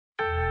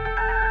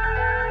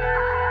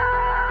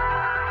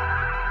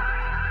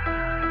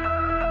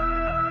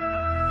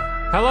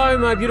Hello,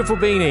 my beautiful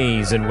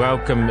beanies, and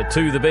welcome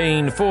to The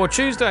Bean for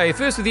Tuesday.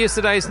 First with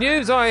yesterday's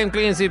news, I am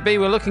Glenn ZB.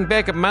 We're looking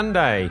back at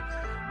Monday,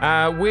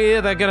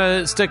 where they're going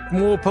to stick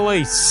more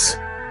police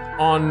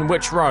on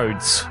which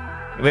roads.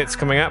 That's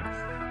coming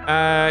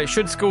up.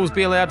 Should schools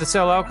be allowed to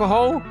sell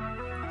alcohol?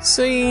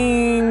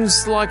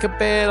 Seems like a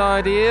bad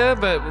idea,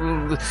 but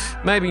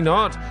maybe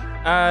not.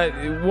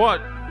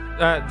 What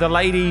the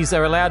ladies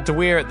are allowed to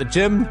wear at the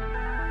gym,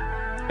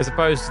 as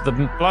opposed to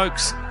the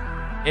blokes.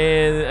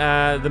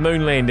 And the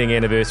moon landing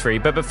anniversary.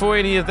 But before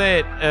any of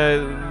that,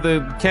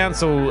 the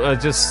council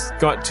just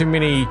got too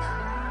many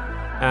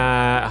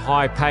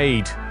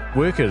high-paid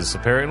workers,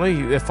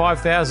 apparently. They're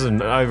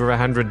 5,000 over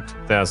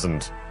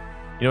 100,000.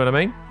 You know what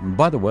I mean?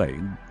 By the way,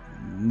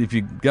 if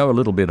you go a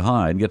little bit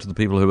high and get to the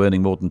people who are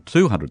earning more than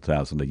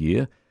 200,000 a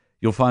year,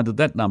 you'll find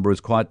that number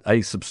is quite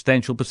a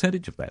substantial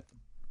percentage of that.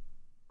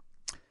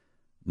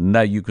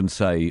 Now, you can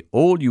say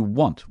all you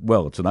want.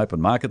 Well, it's an open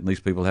market and these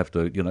people have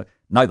to,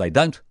 No, they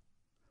don't.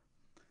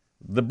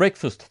 The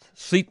breakfast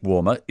seat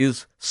warmer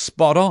is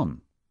spot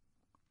on.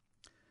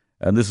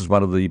 And this is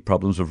one of the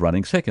problems of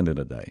running second in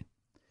a day,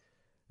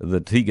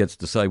 that he gets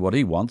to say what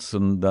he wants,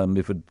 and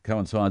if it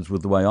coincides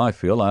with the way I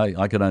feel,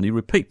 I can only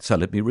repeat. So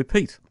let me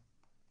repeat.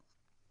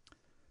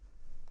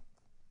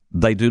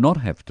 They do not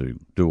have to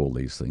do all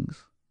these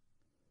things.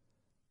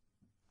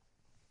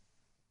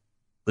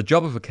 The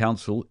job of a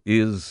council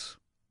is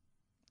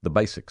the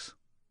basics.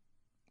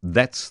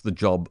 That's the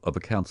job of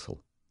a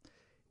council.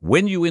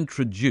 When you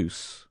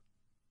introduce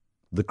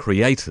the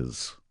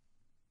creators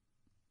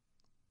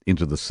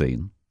into the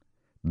scene,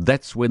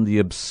 that's when the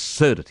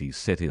absurdities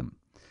set in.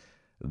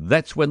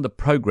 That's when the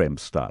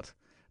programs start.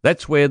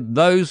 That's where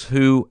those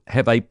who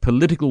have a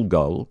political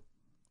goal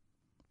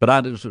but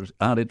aren't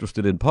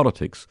interested in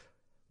politics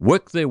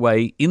work their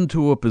way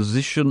into a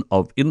position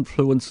of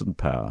influence and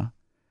power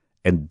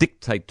and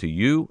dictate to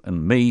you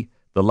and me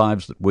the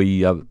lives that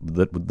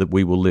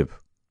we will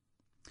live.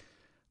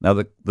 Now,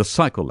 the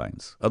cycle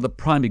lanes are the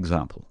prime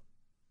example.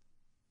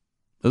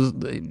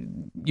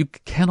 You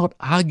cannot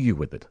argue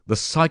with it. The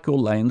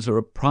cycle lanes are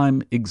a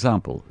prime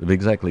example of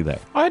exactly that.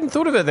 I hadn't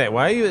thought of it that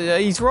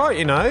way. He's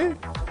right,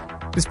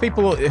 There's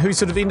people who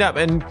sort of end up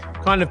in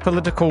kind of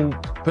political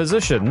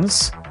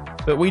positions,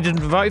 but we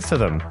didn't vote for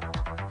them.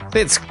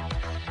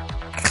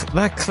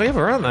 They're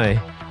clever, aren't they?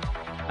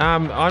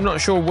 I'm not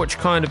sure which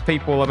kind of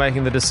people are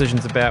making the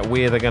decisions about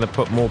where they're going to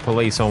put more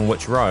police on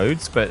which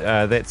roads, but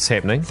that's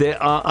happening.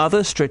 There are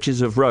other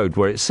stretches of road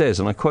where it says,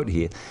 and I quote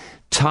here,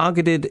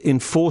 targeted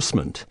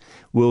enforcement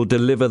will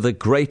deliver the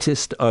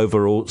greatest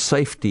overall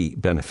safety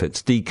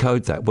benefits.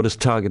 Decode that. What does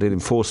targeted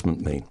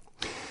enforcement mean?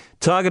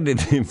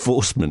 Targeted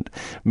enforcement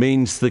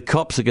means the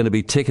cops are going to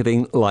be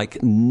ticketing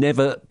like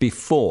never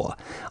before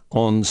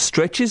on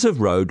stretches of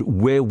road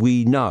where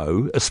we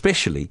know,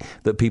 especially,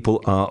 that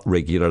people are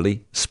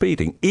regularly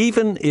speeding,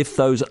 even if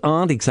those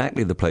aren't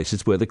exactly the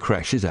places where the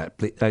crash is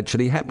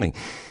actually happening.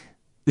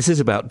 This is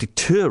about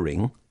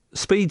deterring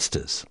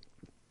speedsters.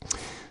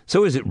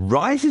 So is it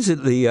right? Is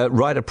it the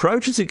right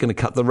approach? Is it going to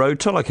cut the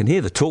road toll? I can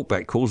hear the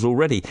talkback calls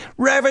already.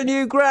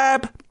 Revenue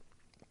grab!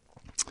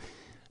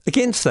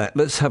 Against that,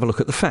 let's have a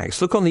look at the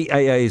facts. Look on the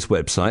AA's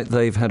website.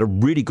 They've had a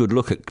really good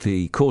look at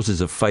the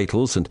causes of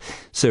fatals and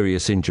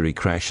serious injury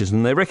crashes,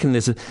 and they reckon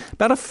there's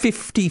about a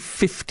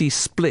 50-50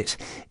 split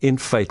in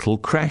fatal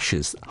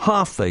crashes.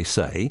 Half, they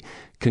say,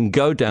 can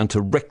go down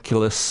to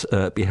reckless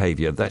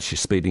behaviour. That's your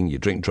speeding, your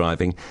drink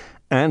driving,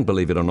 and,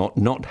 believe it or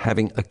not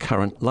having a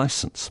current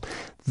licence.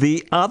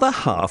 The other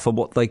half are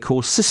what they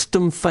call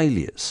system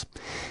failures,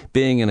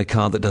 being in a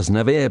car that doesn't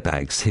have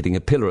airbags, hitting a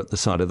pillar at the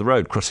side of the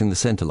road, crossing the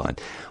centre line.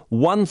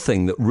 One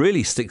thing that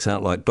really sticks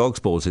out like dog's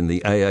balls in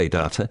the AA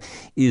data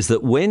is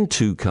that when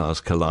two cars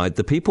collide,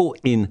 the people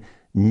in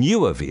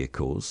newer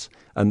vehicles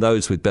and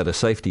those with better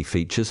safety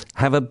features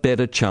have a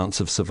better chance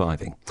of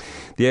surviving.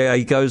 The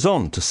AA goes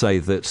on to say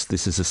that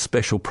this is a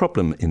special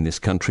problem in this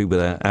country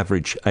with our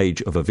average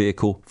age of a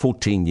vehicle,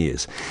 14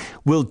 years.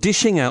 Will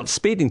dishing out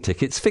speeding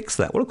tickets fix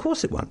that? Well, of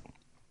course it won't.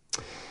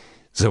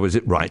 So is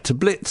it right to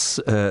blitz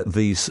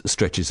these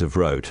stretches of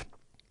road?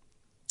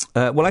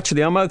 Well,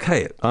 actually, I'm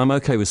okay. I'm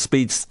okay with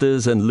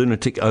speedsters and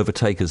lunatic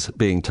overtakers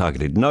being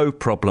targeted. No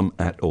problem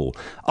at all.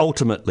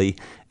 Ultimately,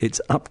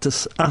 it's up to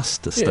us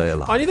to stay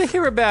alive. I need to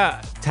hear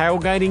about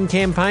tailgating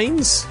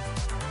campaigns,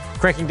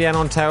 cracking down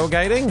on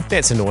tailgating.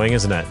 That's annoying,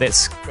 isn't it?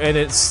 It's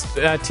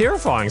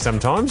terrifying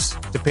sometimes,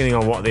 depending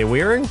on what they're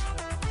wearing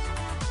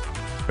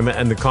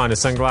and the kind of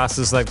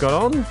sunglasses they've got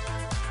on.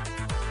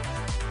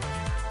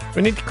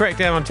 We need to crack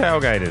down on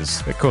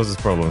tailgaters. It causes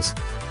problems.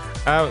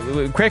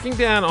 Cracking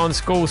down on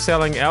schools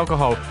selling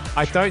alcohol,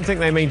 I don't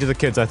think they mean to the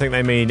kids. I think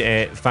they mean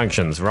at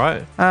functions,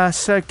 right?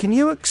 So can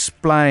you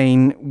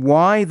explain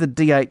why the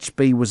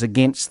DHB was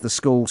against the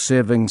school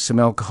serving some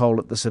alcohol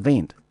at this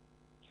event?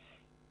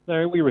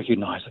 So we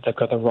recognise that they've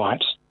got the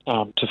right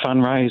to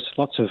fundraise.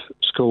 Lots of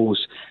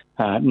schools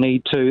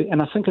need to.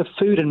 And I think a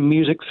food and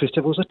music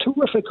festival is a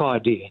terrific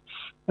idea.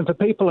 And for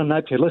people, and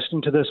if you're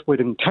listening to this, we'd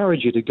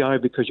encourage you to go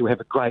because you'll have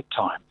a great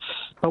time.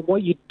 But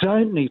what you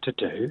don't need to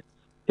do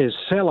is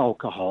sell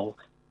alcohol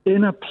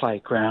in a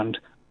playground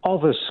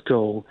of a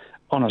school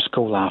on a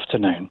school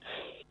afternoon.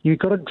 You've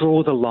got to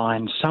draw the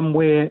line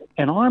somewhere,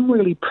 and I'm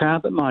really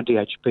proud that my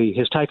DHB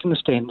has taken a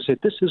stand and said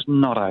this is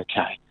not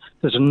okay.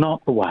 This is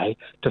not the way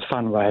to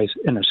fundraise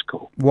in a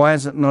school. Why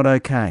is it not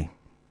okay?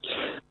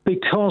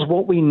 Because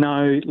what we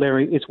know,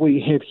 Larry, is we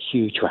have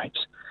huge rates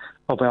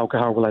of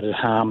alcohol-related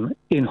harm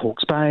in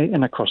Hawke's Bay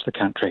and across the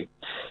country.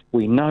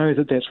 We know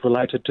that that's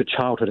related to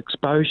childhood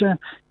exposure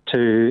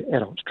to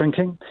adults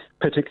drinking,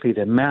 particularly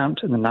the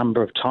amount and the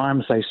number of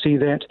times they see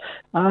that.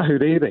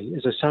 Ahuriri,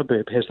 as a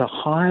suburb, has the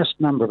highest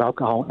number of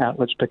alcohol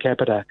outlets per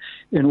capita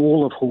in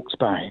all of Hawke's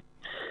Bay.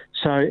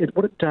 So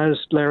what it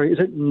does, Larry, is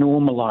it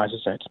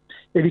normalises it.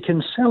 If you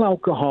can sell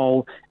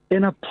alcohol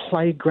in a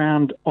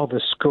playground of a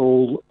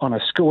school on a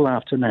school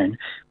afternoon,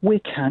 where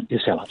can't you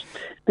sell it?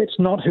 That's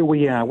not who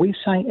we are. We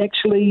say,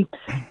 actually,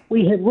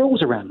 we have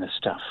rules around this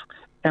stuff.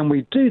 And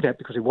we do that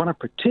because we want to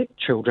protect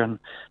children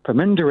from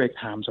indirect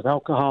harms of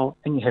alcohol,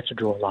 and you have to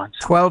draw a line.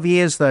 12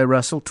 years, though,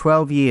 Russell.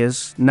 12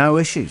 years, no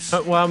issues.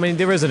 Well, I mean,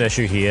 there is an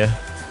issue here.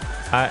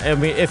 I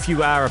mean, if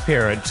you are a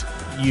parent,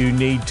 you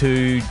need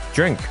to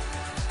drink.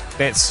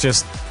 That's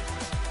just...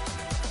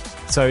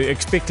 So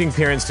expecting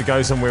parents to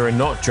go somewhere and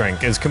not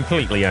drink is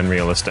completely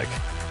unrealistic.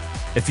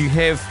 If you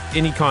have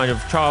any kind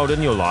of child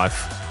in your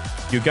life,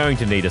 you're going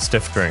to need a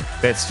stiff drink.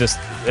 It's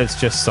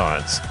just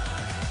science.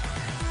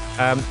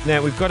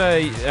 Now, we've got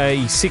a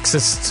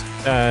sexist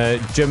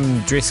gym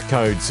dress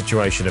code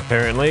situation,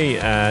 apparently.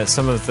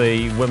 Some of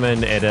the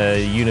women at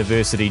a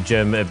university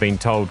gym have been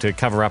told to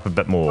cover up a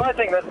bit more. I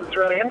think this is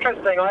really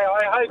interesting.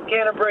 I hope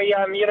Canterbury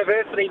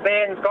University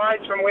bans guys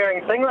from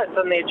wearing singlets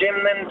in their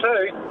gym then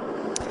too.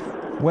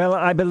 Well,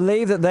 I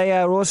believe that they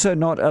are also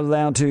not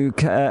allowed to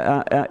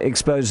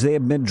expose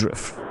their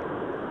midriff.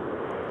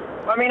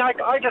 I mean,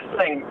 I just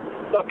think,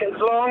 look, as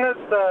long as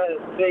the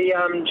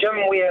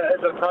gym wear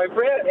is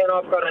appropriate, and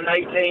I've got an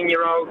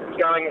 18-year-old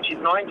going, she's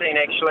 19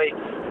 actually,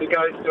 who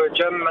goes to a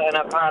gym in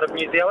a part of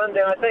New Zealand,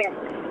 and I think,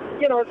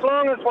 you know, as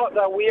long as what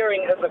they're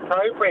wearing is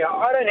appropriate,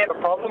 I don't have a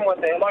problem with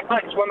that. Like,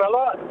 I swim a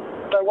lot,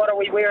 so what do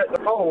we wear at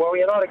the pool? Well,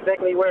 we're not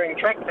exactly wearing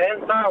track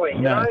pants, are we?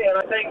 You know? And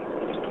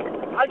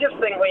I just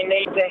think we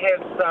need to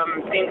have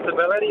some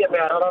sensibility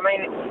about it. I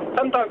mean,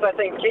 sometimes I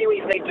think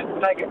Kiwis need to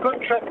take a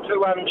good trip to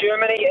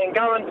Germany and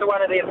go into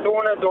one of their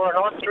saunas or in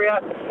Austria,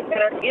 and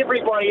it's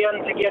everybody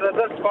in together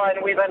this fine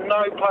with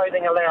no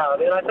clothing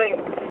allowed. And I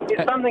think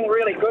there's something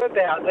really good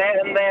about that,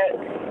 and that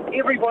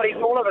everybody's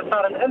all of a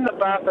sudden in the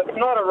bath. It's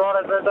not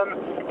eroticism,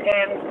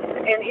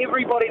 and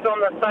everybody's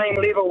on the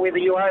same level, whether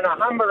you own a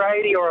Humber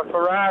 80 or a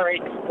Ferrari.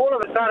 All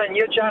of a sudden,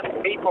 you're just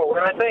people.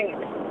 And I think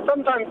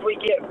sometimes we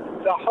get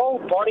the whole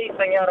body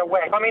thing out of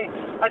whack. I mean,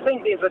 I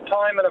think there's a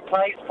time and a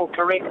place for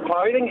correct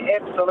clothing,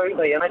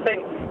 absolutely. And I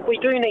think we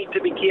do need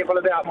to be careful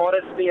about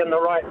modesty in the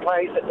right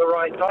place at the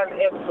right time,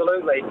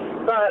 absolutely.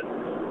 But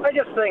I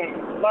just think,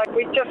 like,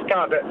 we just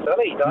go a bit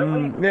silly,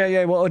 don't we?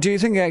 Yeah. Well, do you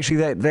think actually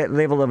that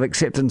level of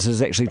acceptance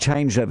has actually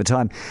changed over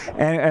time?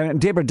 And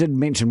Deborah did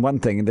mention one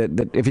thing,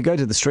 that if you go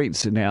to the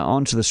streets now,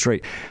 onto the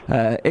street,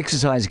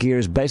 exercise gear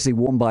is basically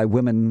worn by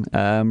women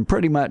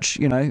pretty much,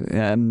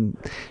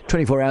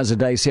 24 hours a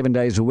day, 7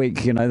 days a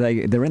week. You know,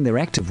 they're in their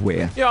active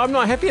wear. Yeah, I'm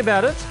not happy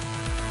about it.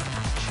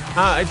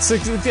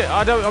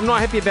 I'm not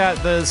happy about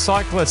the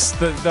cyclists,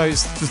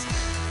 those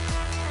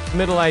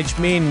middle-aged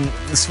men,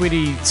 the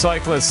sweaty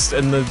cyclists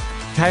in the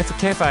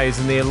cafes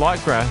in their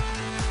lycra.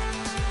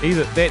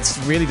 Either that's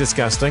really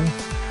disgusting.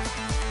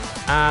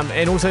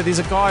 And also, there's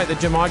a guy at the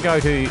gym I go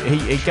to.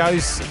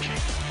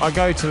 I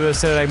go to a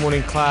Saturday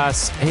morning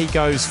class. He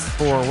goes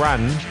for a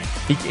run.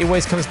 He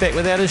always comes back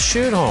without his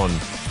shirt on.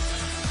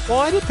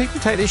 Why do people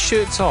take their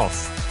shirts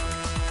off?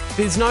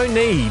 There's no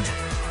need.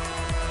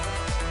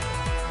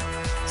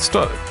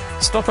 Stop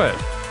it.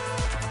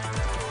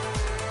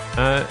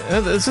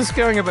 Is this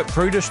going a bit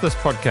prudish, this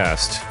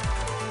podcast?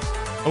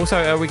 Also,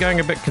 are we going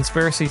a bit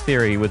conspiracy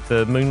theory with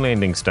the moon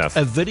landing stuff?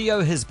 A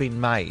video has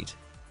been made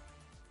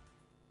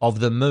of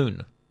the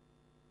moon,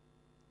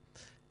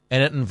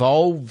 and it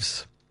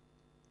involves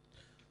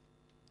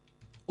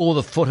all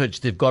the footage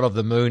they've got of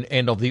the moon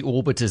and of the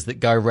orbiters that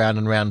go round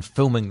and round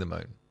filming the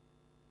moon,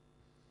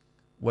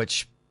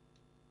 which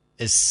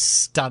is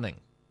stunning.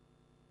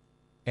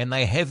 And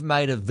they have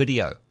made a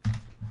video.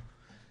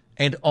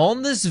 And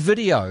on this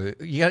video,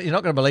 you're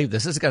not going to believe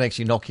this. This is going to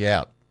actually knock you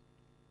out.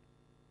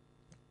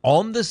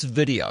 On this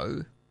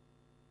video,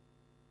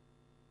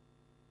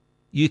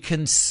 you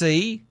can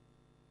see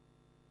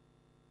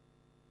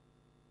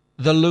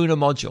the lunar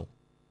module.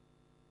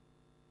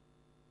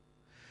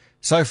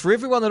 So for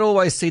everyone that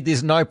always said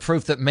there's no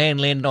proof that man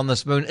landed on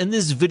this moon, in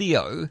this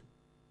video,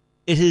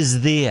 it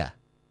is there.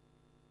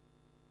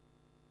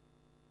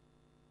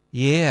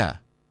 Yeah.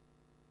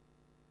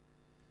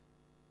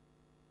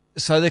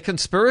 So the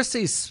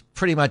conspiracy's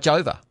pretty much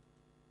over,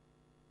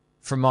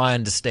 from my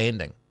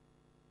understanding.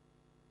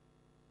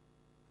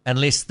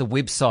 Unless the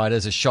website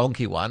is a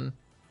shonky one,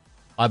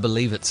 I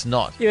believe it's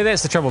not. Yeah,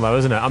 that's the trouble though,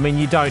 isn't it? I mean,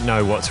 you don't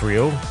know what's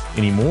real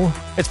anymore.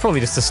 It's probably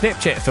just a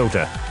Snapchat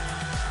filter.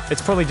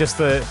 It's probably just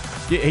the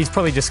Yeah, he's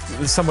probably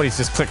somebody's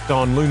just clicked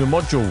on Lunar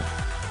Module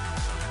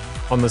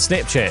on the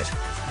Snapchat.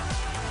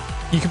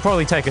 You can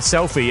probably take a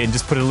selfie and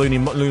just put a lunar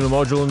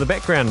module in the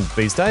background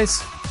these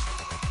days.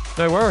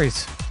 No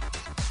worries.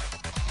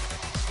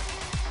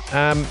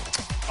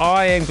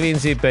 I am Glenn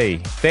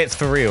ZB. That's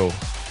for real.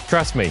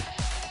 Trust me.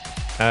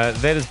 That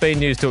has been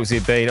News Talk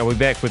ZB. I'll be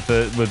back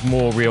with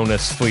more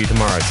realness for you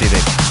tomorrow. See you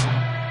then.